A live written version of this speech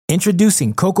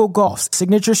Introducing Coco Gauff's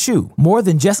signature shoe, more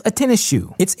than just a tennis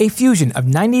shoe. It's a fusion of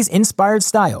 90s-inspired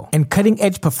style and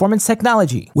cutting-edge performance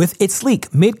technology. With its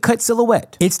sleek mid-cut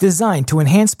silhouette, it's designed to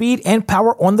enhance speed and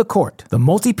power on the court. The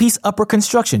multi-piece upper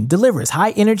construction delivers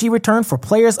high-energy return for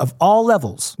players of all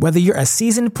levels. Whether you're a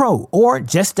seasoned pro or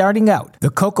just starting out, the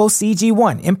Coco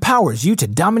CG1 empowers you to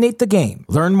dominate the game.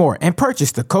 Learn more and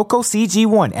purchase the Coco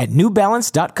CG1 at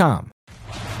NewBalance.com.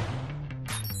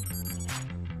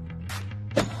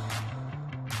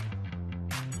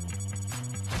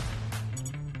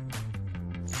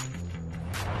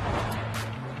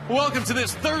 Welcome to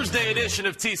this Thursday edition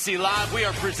of TC Live. We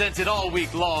are presented all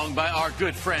week long by our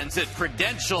good friends at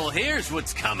Prudential. Here's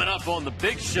what's coming up on the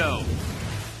big show.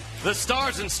 The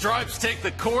Stars and Stripes take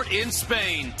the court in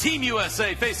Spain. Team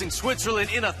USA facing Switzerland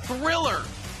in a thriller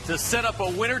to set up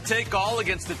a winner-take-all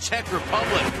against the Czech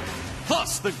Republic.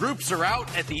 Plus, the groups are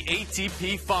out at the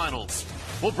ATP Finals.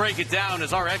 We'll break it down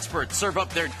as our experts serve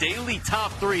up their daily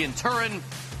top three in Turin.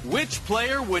 Which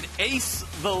player would ace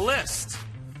the list?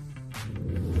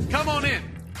 Come on in.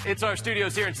 It's our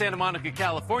studios here in Santa Monica,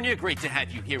 California. Great to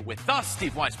have you here with us.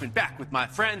 Steve Weissman back with my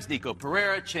friends, Nico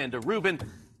Pereira, Chanda Rubin.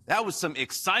 That was some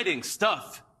exciting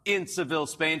stuff in Seville,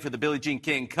 Spain for the Billie Jean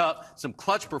King Cup. Some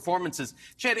clutch performances.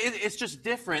 Chanda, it's just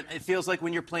different, it feels like,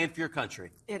 when you're playing for your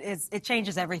country. It is. It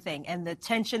changes everything. And the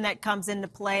tension that comes into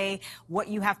play, what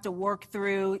you have to work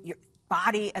through, your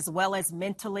body as well as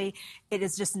mentally. It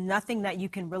is just nothing that you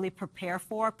can really prepare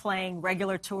for playing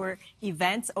regular tour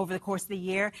events over the course of the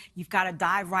year. You've got to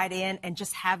dive right in and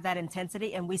just have that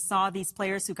intensity. And we saw these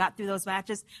players who got through those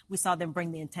matches, we saw them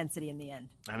bring the intensity in the end.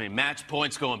 I mean, match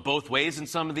points going both ways in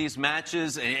some of these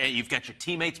matches. And you've got your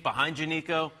teammates behind you,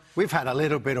 Nico. We've had a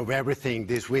little bit of everything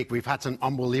this week. We've had some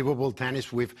unbelievable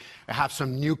tennis. We've had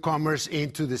some newcomers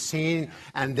into the scene,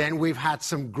 and then we've had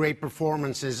some great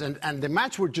performances. And the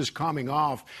match we're just coming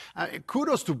off,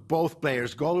 kudos to both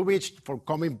players. Golubic for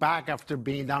coming back after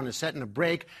being down a set and a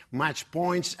break, match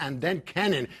points, and then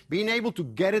Kenin being able to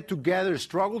get it together,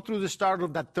 struggle through the start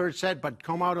of that third set, but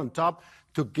come out on top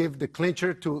to give the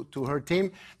clincher to her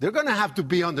team. They're going to have to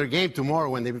be on their game tomorrow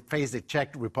when they face the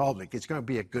Czech Republic. It's going to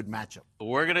be a good matchup.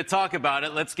 We're going to talk about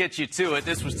it. Let's get you to it.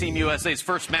 This was Team USA's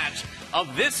first match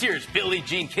of this year's Billie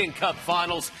Jean King Cup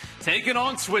Finals, taking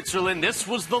on Switzerland. This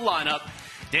was the lineup.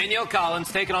 Danielle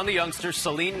Collins taking on the youngsters,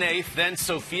 Celine Naif, then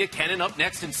Sofia Kenin up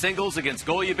next in singles against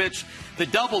Golubic. The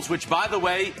doubles, which, by the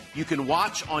way, you can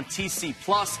watch on TC+.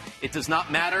 It does not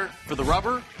matter for the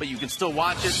rubber, but you can still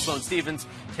watch it. Sloane Stephens,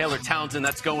 Taylor Townsend,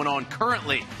 that's going on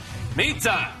currently.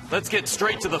 Meantime, let's get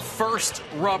straight to the first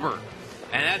rubber.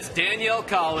 And that's Danielle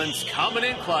Collins coming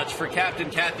in clutch for Captain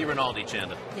Kathy Rinaldi,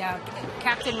 Chanda. Yeah,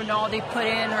 Captain Rinaldi put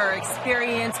in her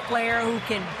experienced player who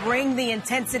can bring the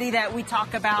intensity that we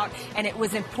talk about, and it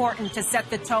was important to set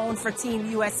the tone for Team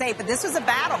USA. But this was a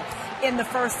battle in the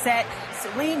first set.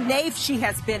 Celine Naif, she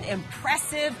has been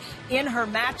impressive in her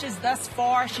matches thus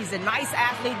far. She's a nice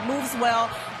athlete, moves well.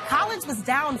 Collins was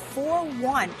down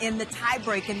 4-1 in the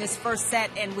tiebreak in this first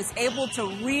set and was able to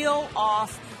reel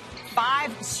off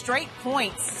 5 straight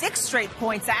points, 6 straight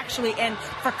points, actually. And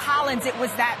for Collins, it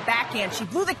was that backhand. She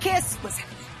blew the kiss, was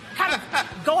kind of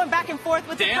going back and forth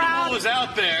with the crowd. The animal was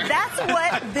out there. That's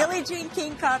what Billie Jean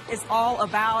King Cup is all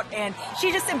about. And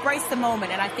she just embraced the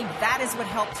moment. And I think that is what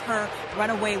helped her run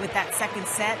away with that second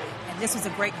set. And this was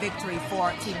a great victory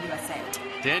for Team USA.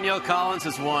 Danielle Collins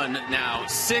has won now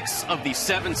 6 of the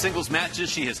 7 singles matches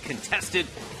she has contested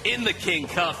in the King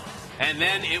Cup. And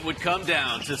then it would come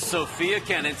down to Sofia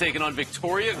Kenin taking on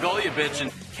Victoria Golubic.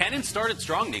 And Kenin started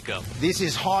strong, Nico. This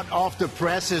is hot off the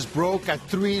presses. Broke at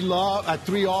 3-all,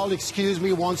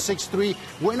 1-6-3.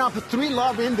 Went up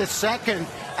 3-love in the second.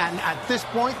 And at this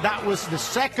point, that was the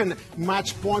second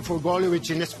match point for Golubic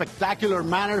in a spectacular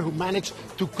manner, who managed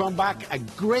to come back. A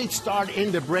great start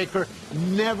in the breaker.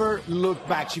 Never looked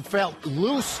back. She felt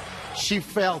loose. She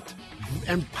felt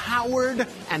empowered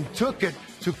and took it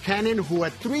to Kenin, who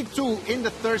at 3-2 in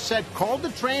the third set called the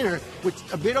trainer with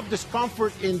a bit of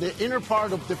discomfort in the inner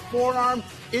part of the forearm.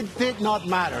 It did not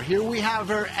matter. Here we have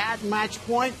her at match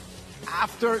point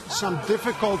after some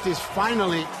difficulties.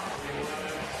 Finally,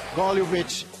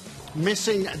 Golubic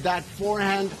missing that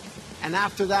forehand. And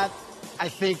after that, I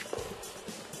think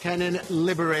Kenin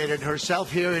liberated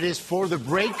herself. Here it is for the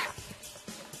break.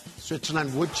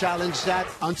 Switzerland would challenge that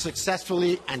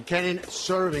unsuccessfully, and Kenin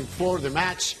serving for the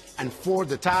match and for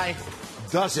the tie,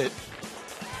 does it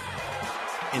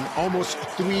in almost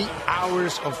 3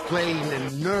 hours of playing a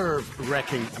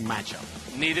nerve-wracking matchup.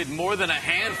 Needed more than a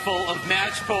handful of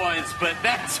match points, but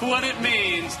that's what it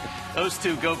means. Those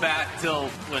two go back till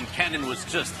when Kenin was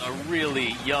just a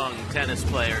really young tennis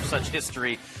player. Such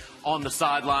history on the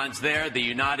sidelines there. The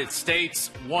United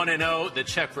States 1-0, the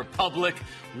Czech Republic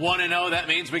 1-0. That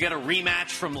means we got a rematch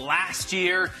from last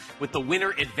year with the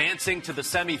winner advancing to the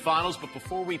semifinals. But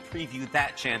before we preview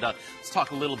that, Chanda, let's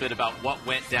talk a little bit about what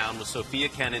went down with Sofia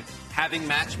Kenin having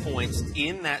match points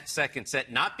in that second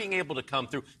set, not being able to come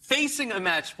through, facing a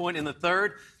match point in the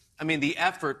third. I mean, the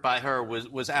effort by her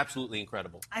was absolutely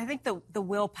incredible. I think the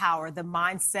willpower, the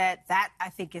mindset, that I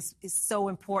think is so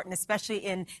important, especially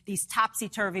in these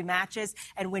topsy-turvy matches.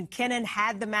 And when Kenin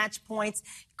had the match points,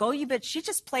 Golubic, she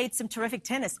just played some terrific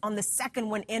tennis on the second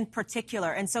one in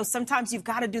particular. And so sometimes you've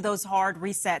got to do those hard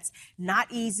resets. Not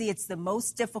easy. It's the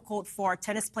most difficult for a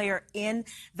tennis player in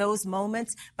those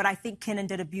moments. But I think Kenin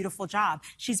did a beautiful job.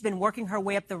 She's been working her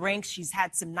way up the ranks. She's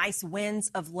had some nice wins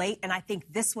of late. And I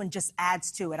think this one just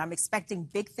adds to it. I'm expecting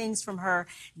big things from her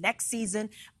next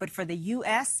season. But for the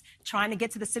U.S., trying to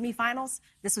get to the semifinals,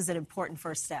 this was an important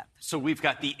first step. So we've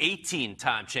got the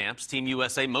 18-time champs, Team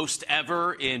USA, most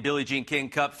ever in Billie Jean King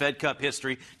Cup, Fed Cup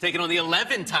history, taking on the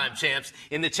 11-time champs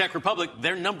in the Czech Republic.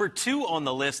 They're number 2 on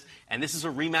the list, and this is a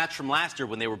rematch from last year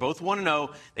when they were both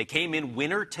 1-0. They came in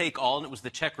winner-take-all, and it was the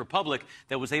Czech Republic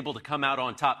that was able to come out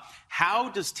on top. How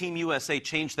does Team USA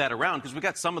change that around? Because we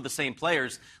got some of the same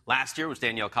players. Last year was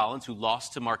Danielle Collins, who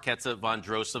lost to Marketa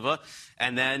Vondrousova,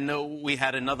 and then we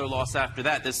had another loss after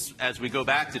that. This, as we go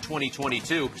back to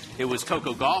 2022, it was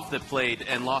Coco Gauff that played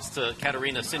and lost to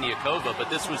Katerina Siniakova, but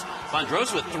this was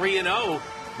Vondrousova 3-0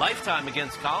 lifetime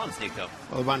against Collins, Nico.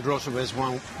 Well, Vondrousova has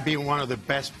been one of the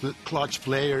best clutch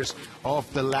players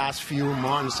of the last few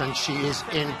months, and she is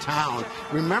in town.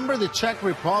 Remember, the Czech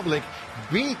Republic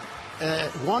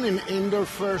won in their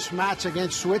first match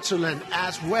against Switzerland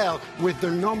as well, with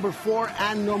their number 4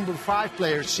 and number 5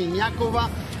 players, Siniakova,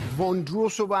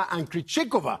 Vondrousova and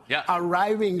Krejcikova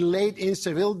arriving late in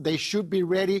Seville. They should be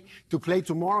ready to play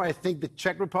tomorrow. I think the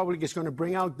Czech Republic is going to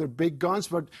bring out their big guns.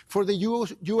 But for the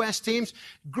U.S. teams,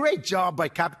 great job by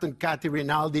Captain Caty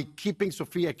Rinaldi, keeping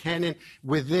Sofia Kenin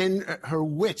within her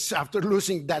wits after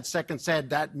losing that second set.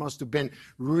 That must have been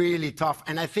really tough.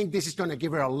 And I think this is going to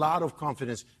give her a lot of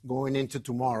confidence going into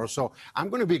tomorrow. So I'm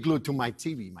going to be glued to my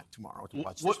TV tomorrow to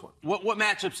watch this one. What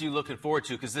matchups are you looking forward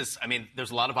to? Because there's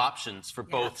a lot of options for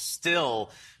both.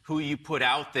 Still, who you put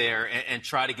out there and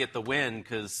try to get the win,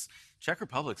 because Czech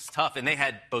Republic's tough. And they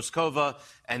had Boskova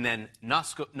and then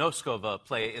Noskova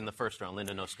play in the first round,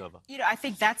 Linda Noskova. I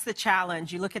think that's the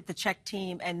challenge. You look at the Czech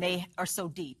team, and they are so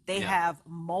deep. They have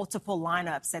multiple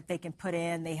lineups that they can put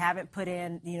in. They haven't put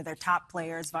in, their top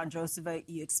players. Vondrousova,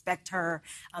 you expect her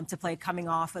to play coming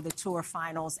off of the Tour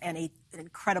finals and an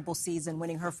incredible season,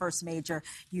 winning her first major.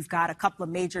 You've got a couple of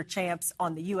major champs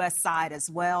on the U.S. side as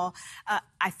well.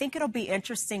 I think it'll be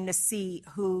interesting to see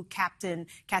who Captain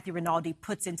Caty Rinaldi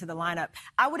puts into the lineup.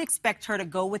 I would expect her to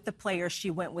go with the players she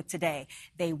went with today.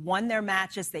 They won their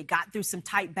matches. They got through some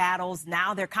tight battles.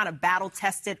 Now they're kind of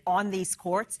battle-tested on these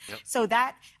courts. So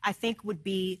that, I think, would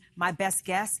be my best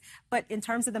guess. But in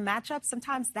terms of the matchup,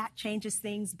 sometimes that changes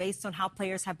things based on how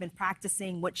players have been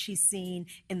practicing, what she's seen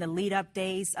in the lead-up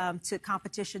days to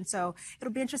competition. So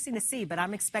it'll be interesting to see. But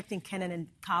I'm expecting Kenin and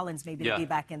Collins maybe to be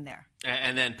back in there.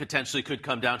 And then potentially could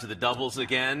come down to the doubles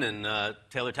again. And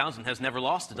Taylor Townsend has never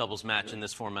lost a doubles match in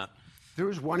this format. There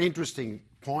is one interesting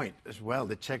point as well.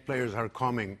 The Czech players are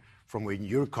coming from where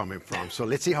you're coming from. So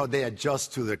let's see how they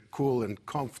adjust to the cool and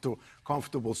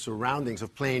comfortable surroundings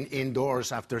of playing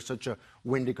indoors after such a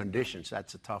windy conditions.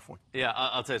 That's a tough one. Yeah,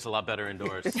 I'll tell you, it's a lot better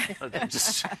indoors.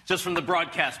 just from the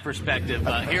broadcast perspective.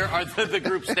 Here are the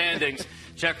group standings.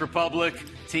 Czech Republic,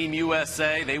 Team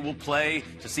USA, they will play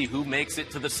to see who makes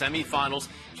it to the semifinals.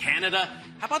 Canada,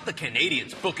 how about the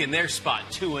Canadians booking their spot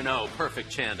 2-0? Perfect,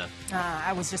 Chanda.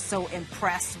 I was just so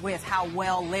impressed with how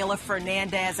well Leylah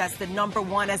Fernandez, as the number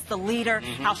 1, as the leader,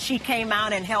 how she came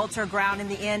out and held her ground in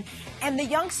the end. And the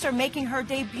youngster making her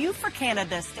debut for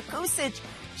Canada, Stikusic,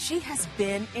 she has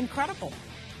been incredible.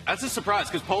 That's a surprise,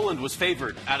 because Poland was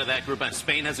favored out of that group. And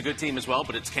Spain has a good team as well,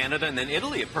 but it's Canada and then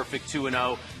Italy, a perfect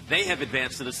 2-0. They have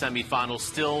advanced to the semifinals,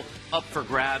 still up for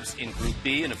grabs in Group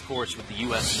B, and of course with the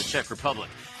U.S. and the Czech Republic.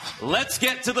 Let's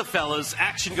get to the fellas.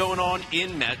 Action going on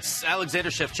in Metz. Alexander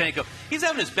Shevchenko, he's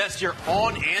having his best year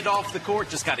on and off the court,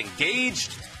 just got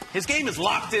engaged. His game is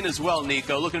locked in as well,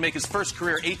 Nico, looking to make his first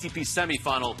career ATP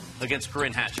semifinal against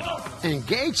Corinne Khachanov.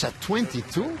 Engaged at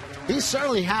 22? He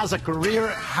certainly has a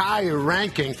career-high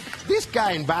ranking. This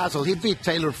guy in Basel, he beat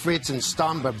Taylor Fritz and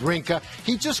Stan Wawrinka.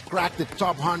 He just cracked the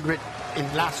top 100 in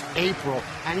last April,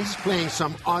 and he's playing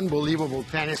some unbelievable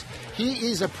tennis. He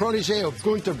is a protege of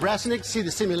Gunter Bresnik. See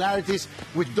the similarities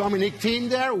with Dominic Thiem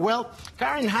there? Well,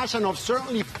 Karen Khachanov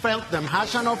certainly felt them.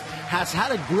 Khachanov has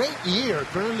had a great year,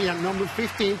 currently at number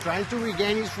 15, trying to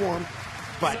regain his form,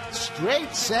 but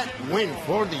straight set win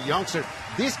for the youngster.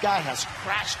 This guy has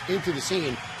crashed into the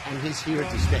scene, and he's here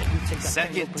to stay.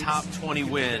 Second top 20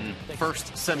 win,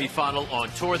 first semifinal on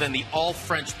tour, then the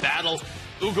all-French battle.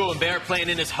 Ugo Humbert playing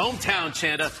in his hometown,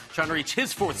 Chanda, trying to reach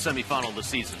his fourth semifinal of the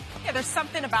season. Yeah, there's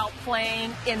something about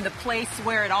playing in the place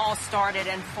where it all started.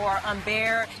 And for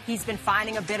Humbert, he's been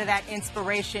finding a bit of that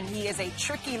inspiration. He is a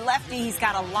tricky lefty. He's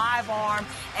got a live arm,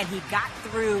 and he got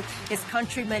through his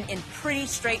countrymen in pretty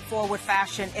straightforward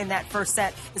fashion in that first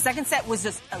set. The second set was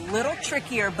just a little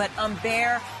trickier, but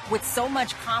Humbert, with so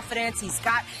much confidence, he's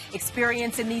got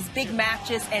experience in these big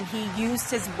matches, and he used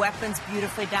his weapons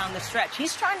beautifully down the stretch.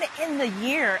 He's trying to end the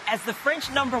year as the French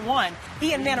 #1.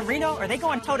 He and Manarino, are they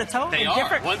going toe-to-toe? They in are.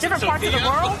 different parts of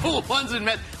the world? One's in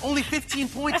Metz. Only 15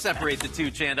 points separate the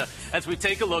two, Chanda. As we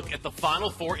take a look at the Final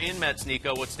Four in Metz,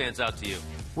 Nico, what stands out to you?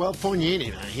 Well,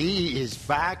 Fognini, he is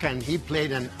back, and he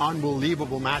played an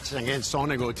unbelievable match against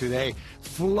Sonego today.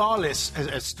 Flawless,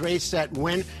 a straight set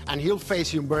win, and he'll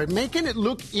face Humbert, making it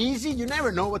look easy. You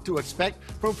never know what to expect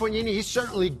from Fognini. He's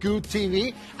certainly good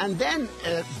TV. And then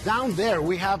down there,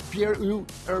 we have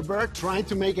Pierre-Hugues Herbert trying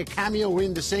to make a cameo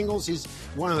in the singles. He's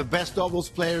one of the best doubles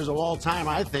players of all time,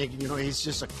 I think. You know, he's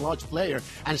just a clutch player.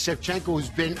 And Shevchenko, who's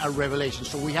been a revelation.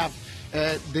 So we have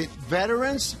the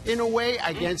veterans, in a way,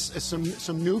 against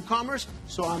some newcomers.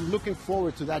 So I'm looking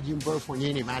forward to that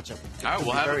Humbert-Fognini matchup. All right,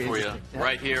 we'll have it for you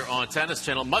right here on Tennis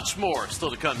Channel. Much more still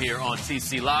to come here on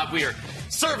TC Live. We are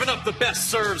serving up the best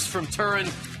serves from Turin.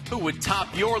 Who would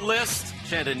top your list?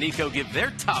 Chanda and Nico give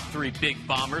their top 3 big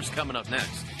bombers coming up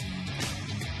next.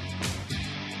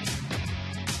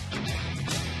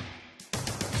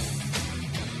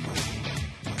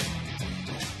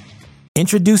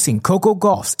 Introducing Coco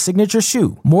Gauff's signature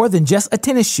shoe. More than just a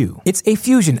tennis shoe, it's a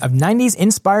fusion of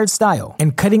 90s-inspired style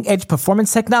and cutting-edge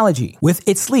performance technology. With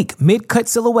its sleek mid-cut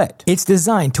silhouette, it's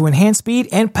designed to enhance speed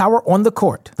and power on the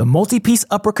court. The multi-piece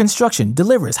upper construction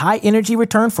delivers high-energy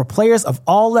return for players of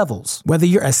all levels. Whether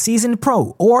you're a seasoned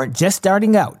pro or just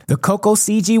starting out, the Coco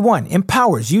CG1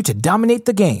 empowers you to dominate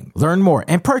the game. Learn more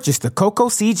and purchase the Coco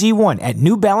CG1 at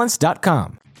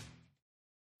newbalance.com.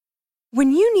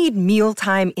 When you need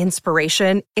mealtime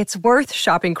inspiration, it's worth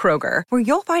shopping Kroger, where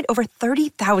you'll find over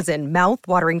 30,000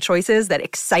 mouth-watering choices that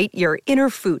excite your inner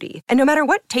foodie. And no matter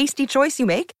what tasty choice you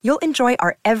make, you'll enjoy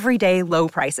our everyday low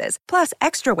prices, plus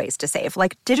extra ways to save,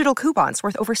 like digital coupons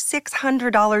worth over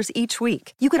 $600 each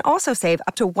week. You can also save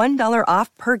up to $1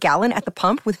 off per gallon at the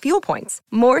pump with fuel points.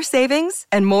 More savings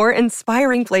and more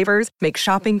inspiring flavors make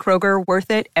shopping Kroger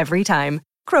worth it every time.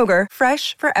 Kroger,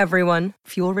 fresh for everyone.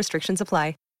 Fuel restrictions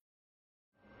apply.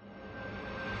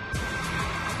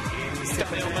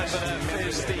 Daniil Medvedev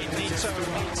is the NATO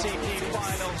ATP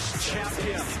Finals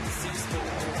champion.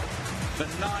 The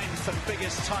 9th and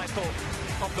biggest title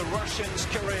of the Russian's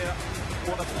career.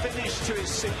 What a finish to his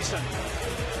season.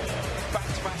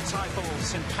 Back-to-back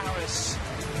titles in Paris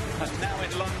and now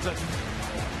in London.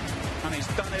 And he's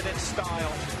done it in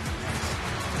style.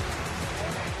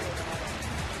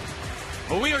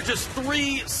 Well, we are just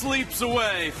 3 sleeps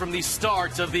away from the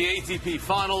start of the ATP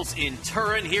Finals in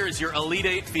Turin. Here is your Elite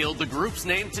 8 field. The group's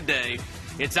name today.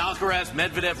 It's Alcaraz,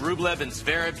 Medvedev, Rublev, and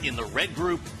Zverev in the red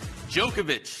group.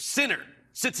 Djokovic, Sinner,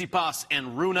 Tsitsipas,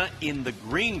 and Rune in the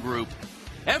green group.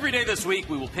 Every day this week,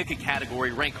 we will pick a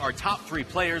category, rank our top 3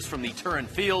 players from the Turin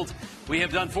field. We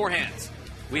have done forehands.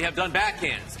 We have done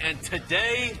backhands. And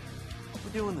today,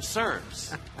 we're doing the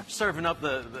serves. Serving up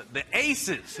the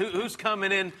aces. Who's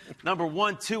coming in number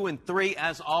 1, 2, and 3?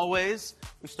 As always,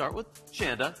 we start with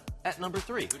Chanda at number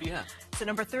 3. Who do you have? So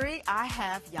number 3, I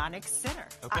have Jannik Sinner.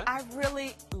 Okay. I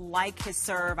really like his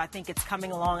serve. I think it's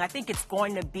coming along. I think it's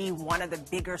going to be one of the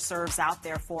bigger serves out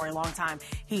there for a long time.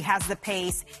 He has the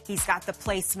pace. He's got the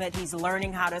placement. He's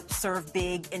learning how to serve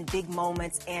big in big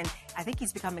moments. And I think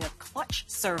he's becoming a clutch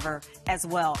server as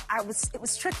well. It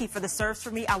was tricky for the serves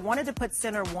for me. I wanted to put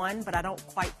Sinner 1, but I don't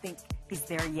quite think he's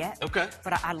there yet. Okay.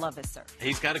 But I love his serve.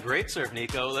 He's got a great serve,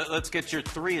 Nico. Let's get your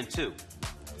 3 and 2.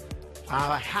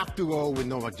 I have to go with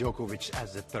Novak Djokovic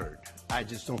as the 3rd. I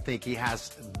just don't think he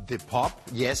has the pop.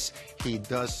 Yes, he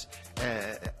does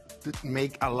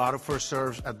make a lot of first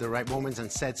serves at the right moments and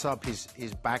sets up his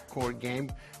backcourt game,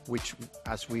 which,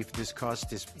 as we've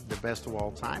discussed, is the best of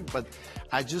all time. But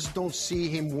I just don't see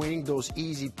him winning those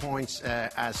easy points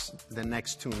as the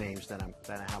next 2 names that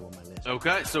I have on my list.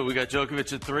 Okay, so we got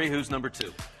Djokovic at 3. Who's number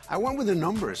 2? I went with the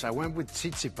numbers. I went with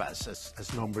Tsitsipas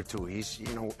as number 2.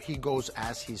 He goes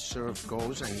as his serve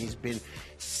goes, and he's been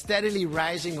steadily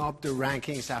rising up the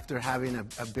rankings after having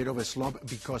a bit of a slump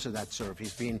because of that serve.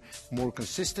 He's been more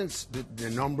consistent. The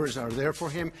numbers are there for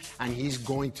him, and he's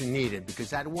going to need it because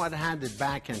that one-handed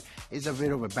backhand is a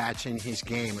bit of a batch in his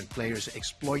game, and players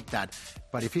exploit that.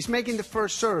 But if he's making the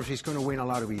first serve, he's going to win a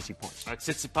lot of easy points. All right,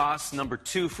 Tsitsipas, number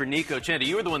 2 for Nico. Chanda,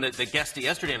 you were the one that guessed it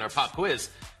yesterday in our pop quiz.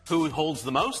 Who holds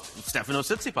the most? Stefanos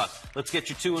Tsitsipas. Let's get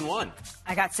you 2 and 1.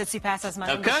 I got Tsitsipas as my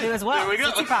number 2 as well. There we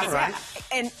go. Tsitsipas, right.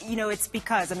 And, it's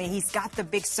because, he's got the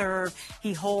big serve.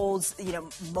 He holds,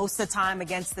 most of the time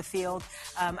against the field.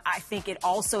 I think it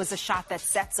also is a shot that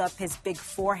sets up his big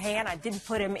forehand. I didn't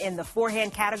put him in the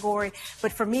forehand category,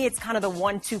 but for me, it's kind of the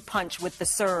 1-2 punch with the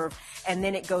serve, and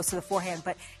then it goes to the forehand.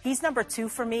 But he's number 2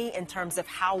 for me in terms of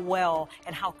how well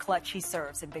and how clutch he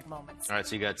serves in big moments. All right,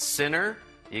 so you got Sinner.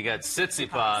 You got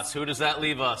Tsitsipas. Who does that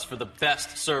leave us for the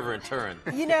best server in Turin?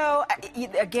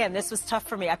 Again, this was tough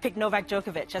for me. I picked Novak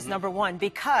Djokovic as number 1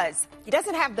 because he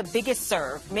doesn't have the biggest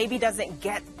serve. Maybe doesn't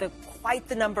get quite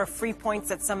the number of free points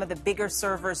that some of the bigger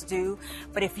servers do.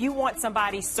 But if you want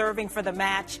somebody serving for the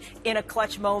match in a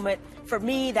clutch moment, for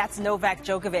me, that's Novak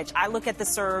Djokovic. I look at the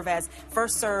serve as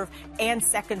first serve and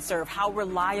second serve. How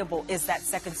reliable is that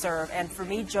second serve? And for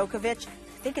me, Djokovic,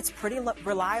 I think it's pretty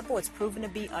reliable. It's proven to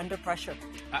be under pressure.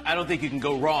 I don't think you can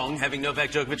go wrong having Novak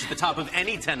Djokovic at the top of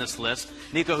any tennis list.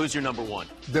 Nico, who's your number 1?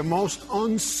 The most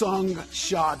unsung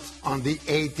shot on the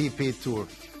ATP Tour,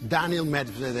 Daniil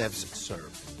Medvedev's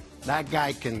serve. That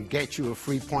guy can get you a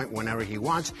free point whenever he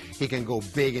wants. He can go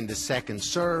big in the second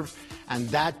serve. And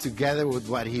that, together with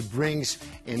what he brings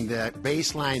in the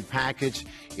baseline package,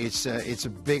 it's a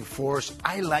big force.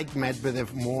 I like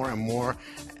Medvedev more and more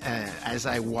as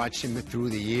I watch him through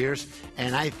the years.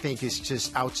 And I think it's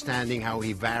just outstanding how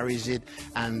he varies it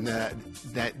and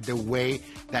the way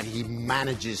that he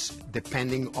manages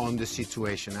depending on the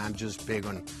situation. I'm just big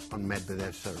on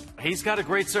Medvedev's serve. He's got a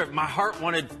great serve. My heart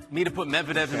wanted me to put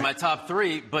Medvedev in my top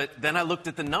 3, but then I looked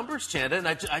at the numbers, Chanda, and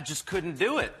I just couldn't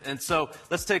do it. And so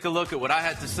let's take a look at what I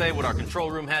had to say, what our control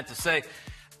room had to say.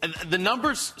 The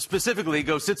numbers specifically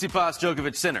go Tsitsipas,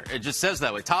 Djokovic, Sinner. It just says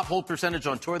that way. Top hold percentage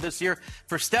on tour this year.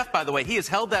 For Steph, by the way, he has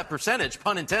held that percentage,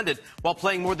 pun intended, while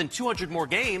playing more than 200 more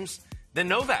games than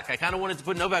Novak. I kind of wanted to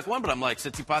put Novak 1, but I'm like,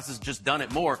 Tsitsipas has just done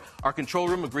it more. Our control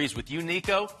room agrees with you,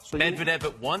 Nico. Medvedev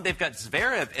at 1. They've got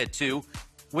Zverev at 2.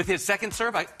 With his second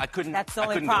serve, I couldn't. That's the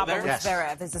only problem with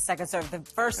Zverev is the second serve. The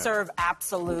first serve,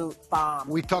 absolute bomb.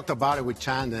 We talked about it with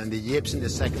Chanda, and the yips in the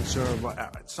second serve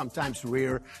sometimes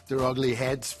rear their ugly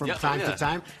heads from time to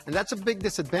time. And that's a big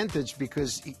disadvantage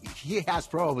because he has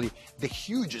probably the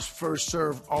hugest first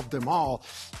serve of them all,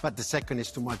 but the second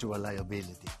is too much of a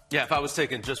liability. Yeah, if I was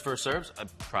taking just first serves, I'd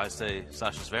probably say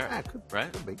Sasha Zverev,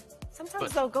 right? Could be.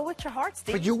 Sometimes, though, go with your heart,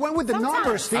 Steve. But you went with the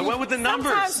numbers, Steve. I went with the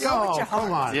numbers. Sometimes go with your heart.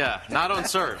 Come on. Yeah, not on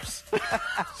serves.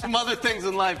 Some other things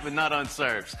in life, but not on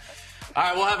serves. All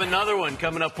right, we'll have another one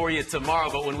coming up for you tomorrow.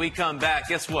 But when we come back,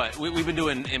 guess what? We've been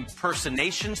doing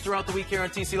impersonations throughout the week here on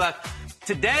TC Live.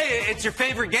 Today, it's your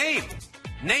favorite game.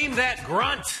 Name that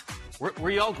grunt.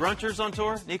 Were you all grunters on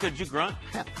tour? Nico, did you grunt?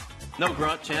 Yeah. No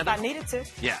grunt, Chanda? If I needed to.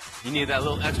 Yeah. You need that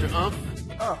little extra umph?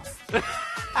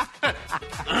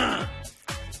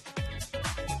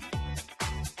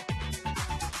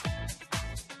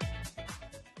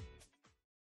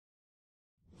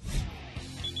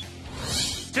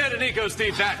 Chanda, Nico,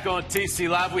 Steve back on TC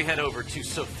Live. We head over to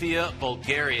Sofia,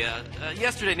 Bulgaria.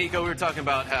 Yesterday, Nico, we were talking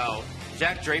about how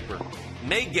Jack Draper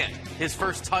may get his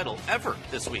first title ever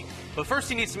this week. But first,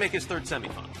 he needs to make his third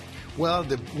semifinal. Well,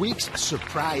 the week's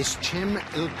surprise, Cem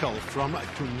İlkel from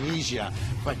Tunisia.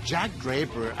 But Jack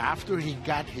Draper, after he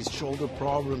got his shoulder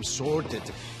problem sorted,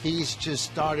 he's just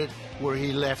started where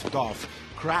he left off.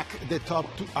 Cracked the top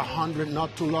 100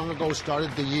 not too long ago,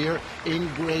 started the year in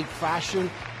great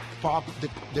fashion. Popped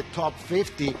the top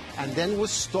 50 and then was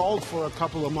stalled for a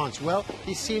couple of months. Well,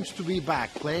 he seems to be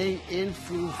back, playing in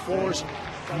full force.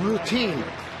 Routine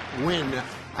win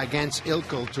against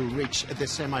İlkel to reach the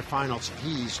semifinals.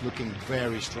 He's looking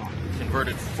very strong.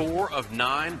 Converted 4 of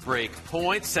 9 break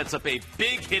points, sets up a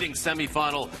big hitting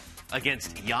semifinal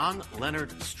against Jan-Lennard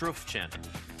Struff, Chanda.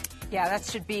 Yeah, that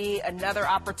should be another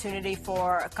opportunity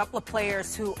for a couple of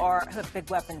players who have big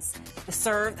weapons. The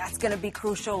serve, that's going to be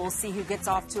crucial. We'll see who gets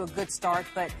off to a good start.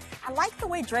 But I like the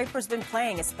way Draper's been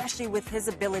playing, especially with his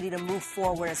ability to move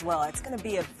forward as well. It's going to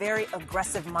be a very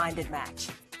aggressive-minded match.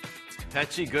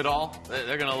 Pecci, Goodall,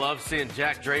 they're going to love seeing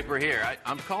Jack Draper here.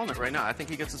 I'm calling it right now. I think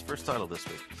he gets his first title this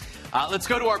week. Let's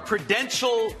go to our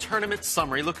Prudential Tournament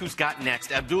summary. Look who's got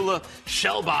next. Abdullah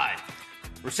Shelby.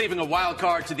 receiving a wild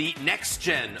card to the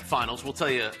next-gen finals. We'll tell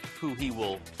you who he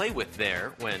will play with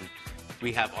there when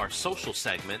we have our social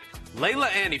segment. Leila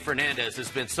Annie Fernandez has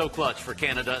been so clutch for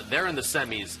Canada. They're in the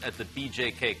semis at the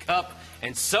BJK Cup,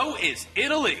 and so is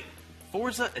Italy.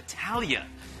 Forza Italia.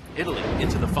 Italy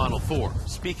into the Final Four.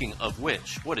 Speaking of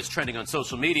which, what is trending on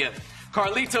social media?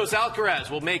 Carlitos Alcaraz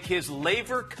will make his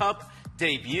Laver Cup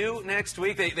debut next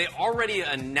week. They already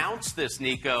announced this,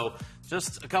 Nico,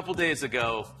 just a couple days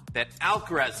ago, that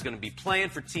Alcaraz is going to be playing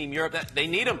for Team Europe. They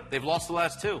need him. They've lost the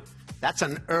last two. That's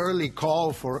an early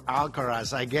call for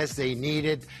Alcaraz. I guess they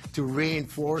needed to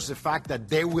reinforce the fact that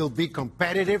they will be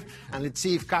competitive. And let's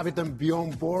see if Captain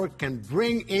Bjorn Borg can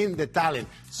bring in the talent.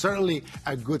 Certainly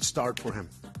a good start for him.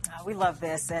 We love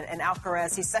this. And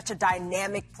Alcaraz, he's such a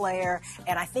dynamic player.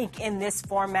 And I think in this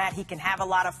format, he can have a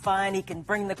lot of fun. He can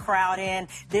bring the crowd in.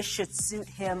 This should suit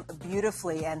him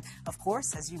beautifully. And, of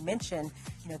course, as you mentioned,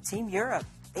 Team Europe,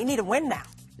 they need a win now.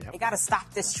 Yep. They got to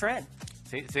stop this trend.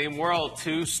 Team World,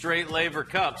 2 straight Laver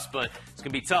Cups, but it's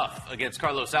going to be tough against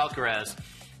Carlos Alcaraz.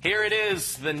 Here it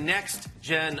is, the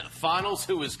next-gen finals.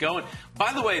 Who is going?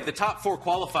 By the way, the top 4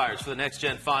 qualifiers for the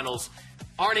next-gen finals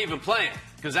aren't even playing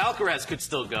because Alcaraz could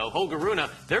still go. Holger Rune,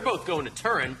 they're both going to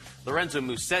Turin. Lorenzo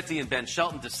Musetti and Ben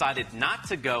Shelton decided not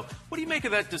to go. What do you make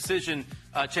of that decision,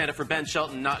 Chanda, for Ben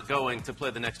Shelton not going to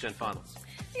play the next-gen finals?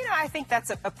 I think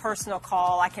that's a personal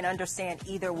call. I can understand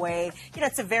either way.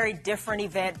 It's a very different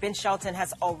event. Ben Shelton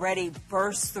has already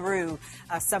burst through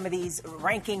some of these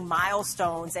ranking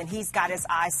milestones, and he's got his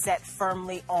eyes set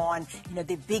firmly on,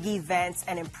 the big events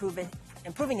and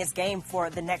improving his game for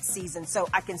the next season. So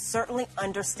I can certainly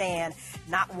understand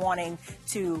not wanting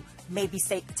to maybe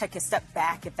take a step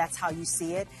back if that's how you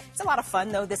see it. It's a lot of fun,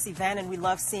 though, this event, and we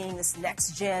love seeing this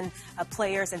next-gen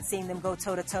players and seeing them go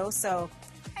toe-to-toe. So,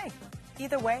 hey.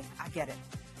 Either way, I get it.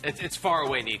 It's far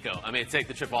away, Nico. I mean, take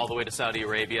the trip all the way to Saudi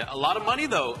Arabia. A lot of money,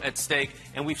 though, at stake.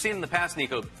 And we've seen in the past,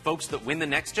 Nico, folks that win the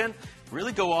next gen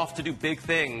really go off to do big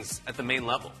things at the main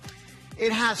level.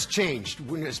 It has changed,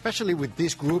 especially with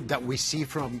this group that we see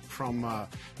that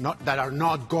are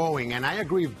not going. And I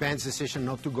agree with Ben's decision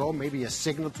not to go. Maybe a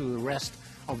signal to the rest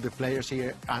of the players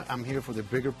here. I'm here for the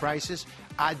bigger prizes.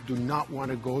 I do not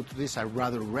want to go to this. I'd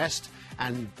rather rest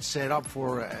and set up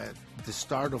for the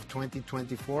start of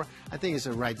 2024. I think it's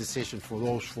the right decision for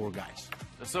those 4 guys.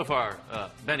 So far,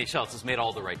 Benny Schultz has made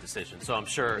all the right decisions, so I'm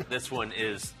sure this one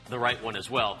is the right one as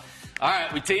well. All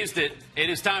right, we teased it. It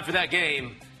is time for that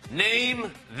game.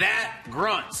 Name that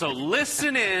grunt. So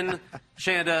listen in,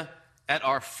 Chanda, at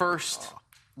our first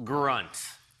grunt.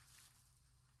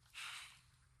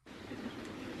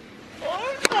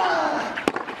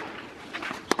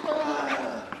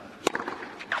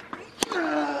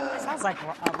 Sounds like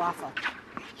Rafa.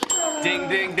 Ding,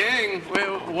 ding, ding.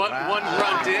 One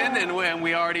grunt in, and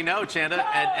we already know, Chanda.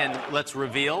 And let's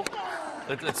reveal.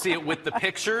 Let's see it with the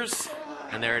pictures.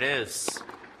 And there it is,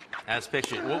 as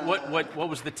pictured. What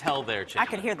was the tell there, Chanda? I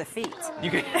could hear the feet. You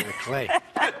could the clay.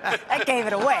 That gave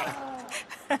it away.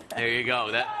 There you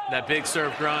go. That big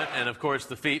serve grunt, and of course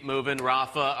the feet moving.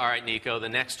 Rafa. All right, Nico. The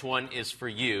next one is for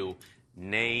you.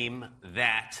 Name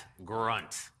that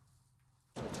grunt.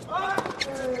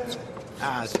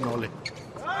 Snolly.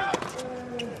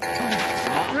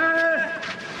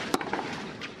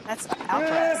 That's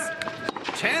Alcaraz.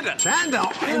 Chanda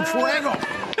en fuego.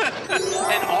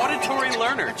 An auditory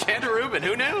learner. Chanda Rubin.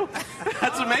 Who knew?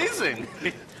 That's amazing.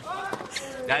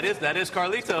 That is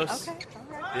Carlitos. Okay.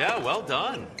 Yeah, well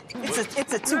done. It's a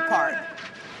 2-part.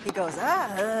 He goes,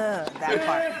 that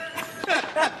part.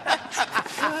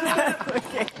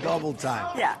 Okay. Double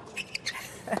time. Yeah.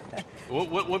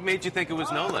 What made you think it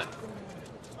was Nole?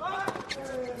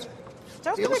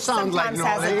 It sounds like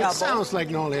Nole. It sounds like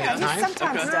Nole at Yeah, he times.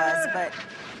 sometimes does, but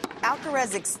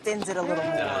Alcaraz extends it a little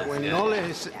more. When Nole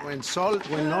is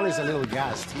a little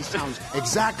gassed, he sounds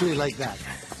exactly like that.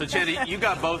 So, Chanda, you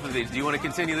got both of these. Do you want to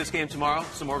continue this game tomorrow?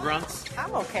 Some more grunts?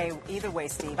 I'm okay either way,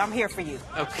 Steve. I'm here for you.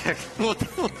 Okay.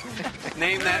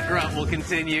 Name that grunt. We'll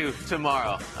continue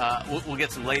tomorrow. We'll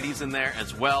get some ladies in there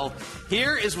as well.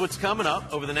 Here is what's coming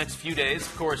up over the next few days.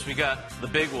 Of course, we got the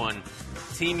big one.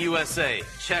 Team USA,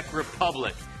 Czech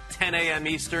Republic, 10 a.m.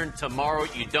 Eastern tomorrow.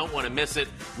 You don't want to miss it.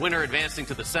 Winner advancing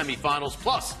to the semifinals,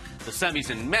 plus the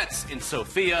semis in Metz in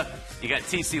Sofia. You got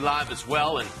TC Live as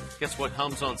well, and guess what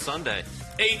hums on Sunday?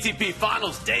 ATP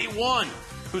Finals Day 1.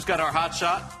 Who's got our hot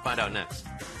shot? Find out next.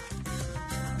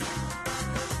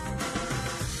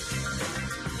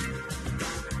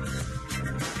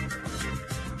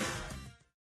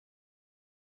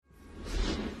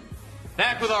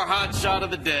 Back with our hot shot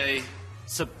of the day,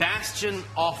 Sebastian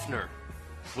Offner.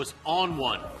 was on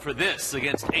one for this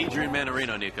against Adrian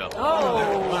Manarino, Nico.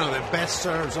 One of the best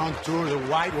serves on tour, the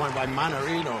wide one by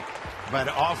Manarino. But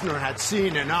Offner had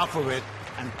seen enough of it,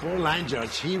 and poor line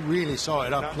judge, he really saw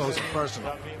it up close and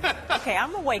personal. Okay,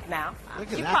 I'm awake now.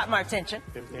 You caught my attention.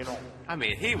 I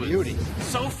mean, he was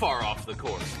so far off the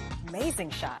course. Amazing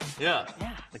shot. Yeah.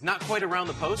 Yeah. Like not quite around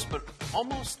the post, but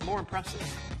almost more impressive.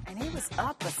 And he was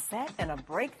up a set and a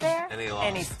break there, And he lost.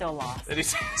 and he still lost. And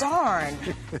he's- Darn.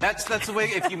 That's the way.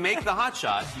 If you make the hot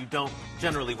shot, you don't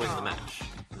generally win the match.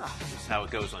 That's how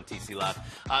it goes on TC Live.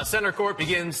 Center court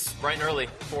begins bright and early,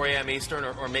 4 a.m. Eastern,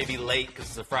 or maybe late because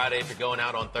it's a Friday if you're going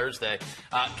out on Thursday.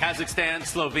 Kazakhstan,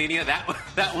 Slovenia.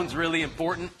 That one's really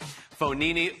important.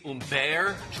 Fonini,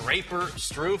 Humbert, Draper,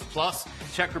 Struff, plus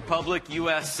Czech Republic,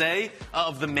 USA.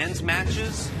 Of the men's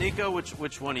matches, Nico,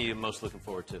 which one are you most looking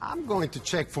forward to? I'm going to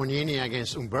check Fonini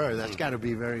against Humbert. That's got to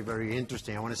be very, very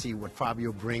interesting. I want to see what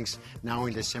Fabio brings now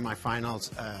in the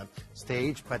semifinals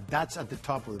stage, but that's at the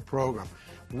top of the program.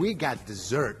 We got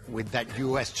dessert with that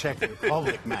U.S.-Czech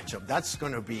Republic matchup. That's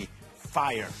going to be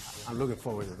fire. I'm looking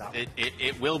forward to that one.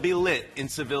 It will be lit in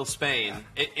Seville, Spain.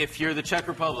 If you're the Czech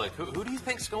Republic, who do you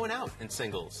think's going out in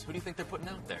singles? Who do you think they're putting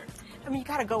out there? I mean, you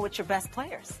got to go with your best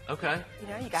players. Okay. You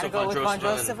know, you got to go with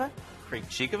Vondrousova.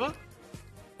 Krejcikova?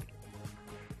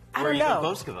 I don't know. Or even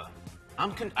Boskova?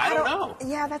 I don't know.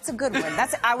 Yeah, that's a good one.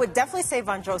 I would definitely say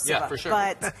Vondrousova. Yeah, for sure.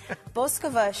 But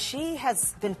Boskova, she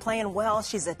has been playing well.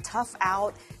 She's a tough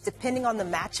out. Depending on the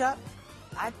matchup,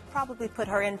 I'd probably put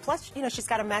her in. Plus, you know, she's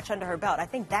got a match under her belt. I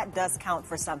think that does count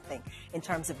for something in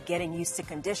terms of getting used to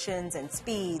conditions and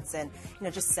speeds and, you know,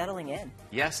 just settling in.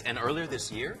 Yes, and earlier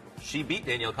this year, she beat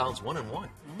Danielle Collins 1-1.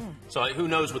 So who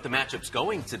knows what the matchup's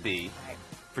going to be. Right.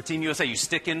 For Team USA, you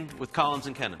sticking with Collins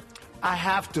and Kennan? I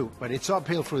have to, but it's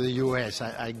uphill for the U.S.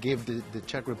 I give the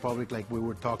Czech Republic, like we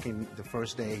were talking the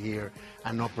first day here,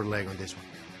 an upper leg on this one.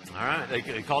 All right.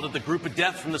 They called it the group of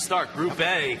death from the start. Group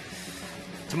A.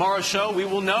 Tomorrow's show, we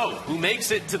will know who makes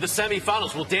it to the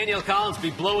semifinals. Will Danielle Collins be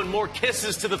blowing more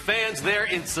kisses to the fans there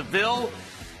in Seville?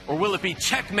 Or will it be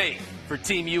checkmate for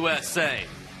Team USA?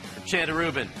 For Chanda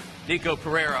Rubin, Nico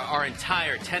Pereira, our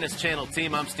entire Tennis Channel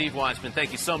team, I'm Steve Weisman.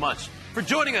 Thank you so much for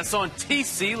joining us on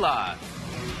TC Live.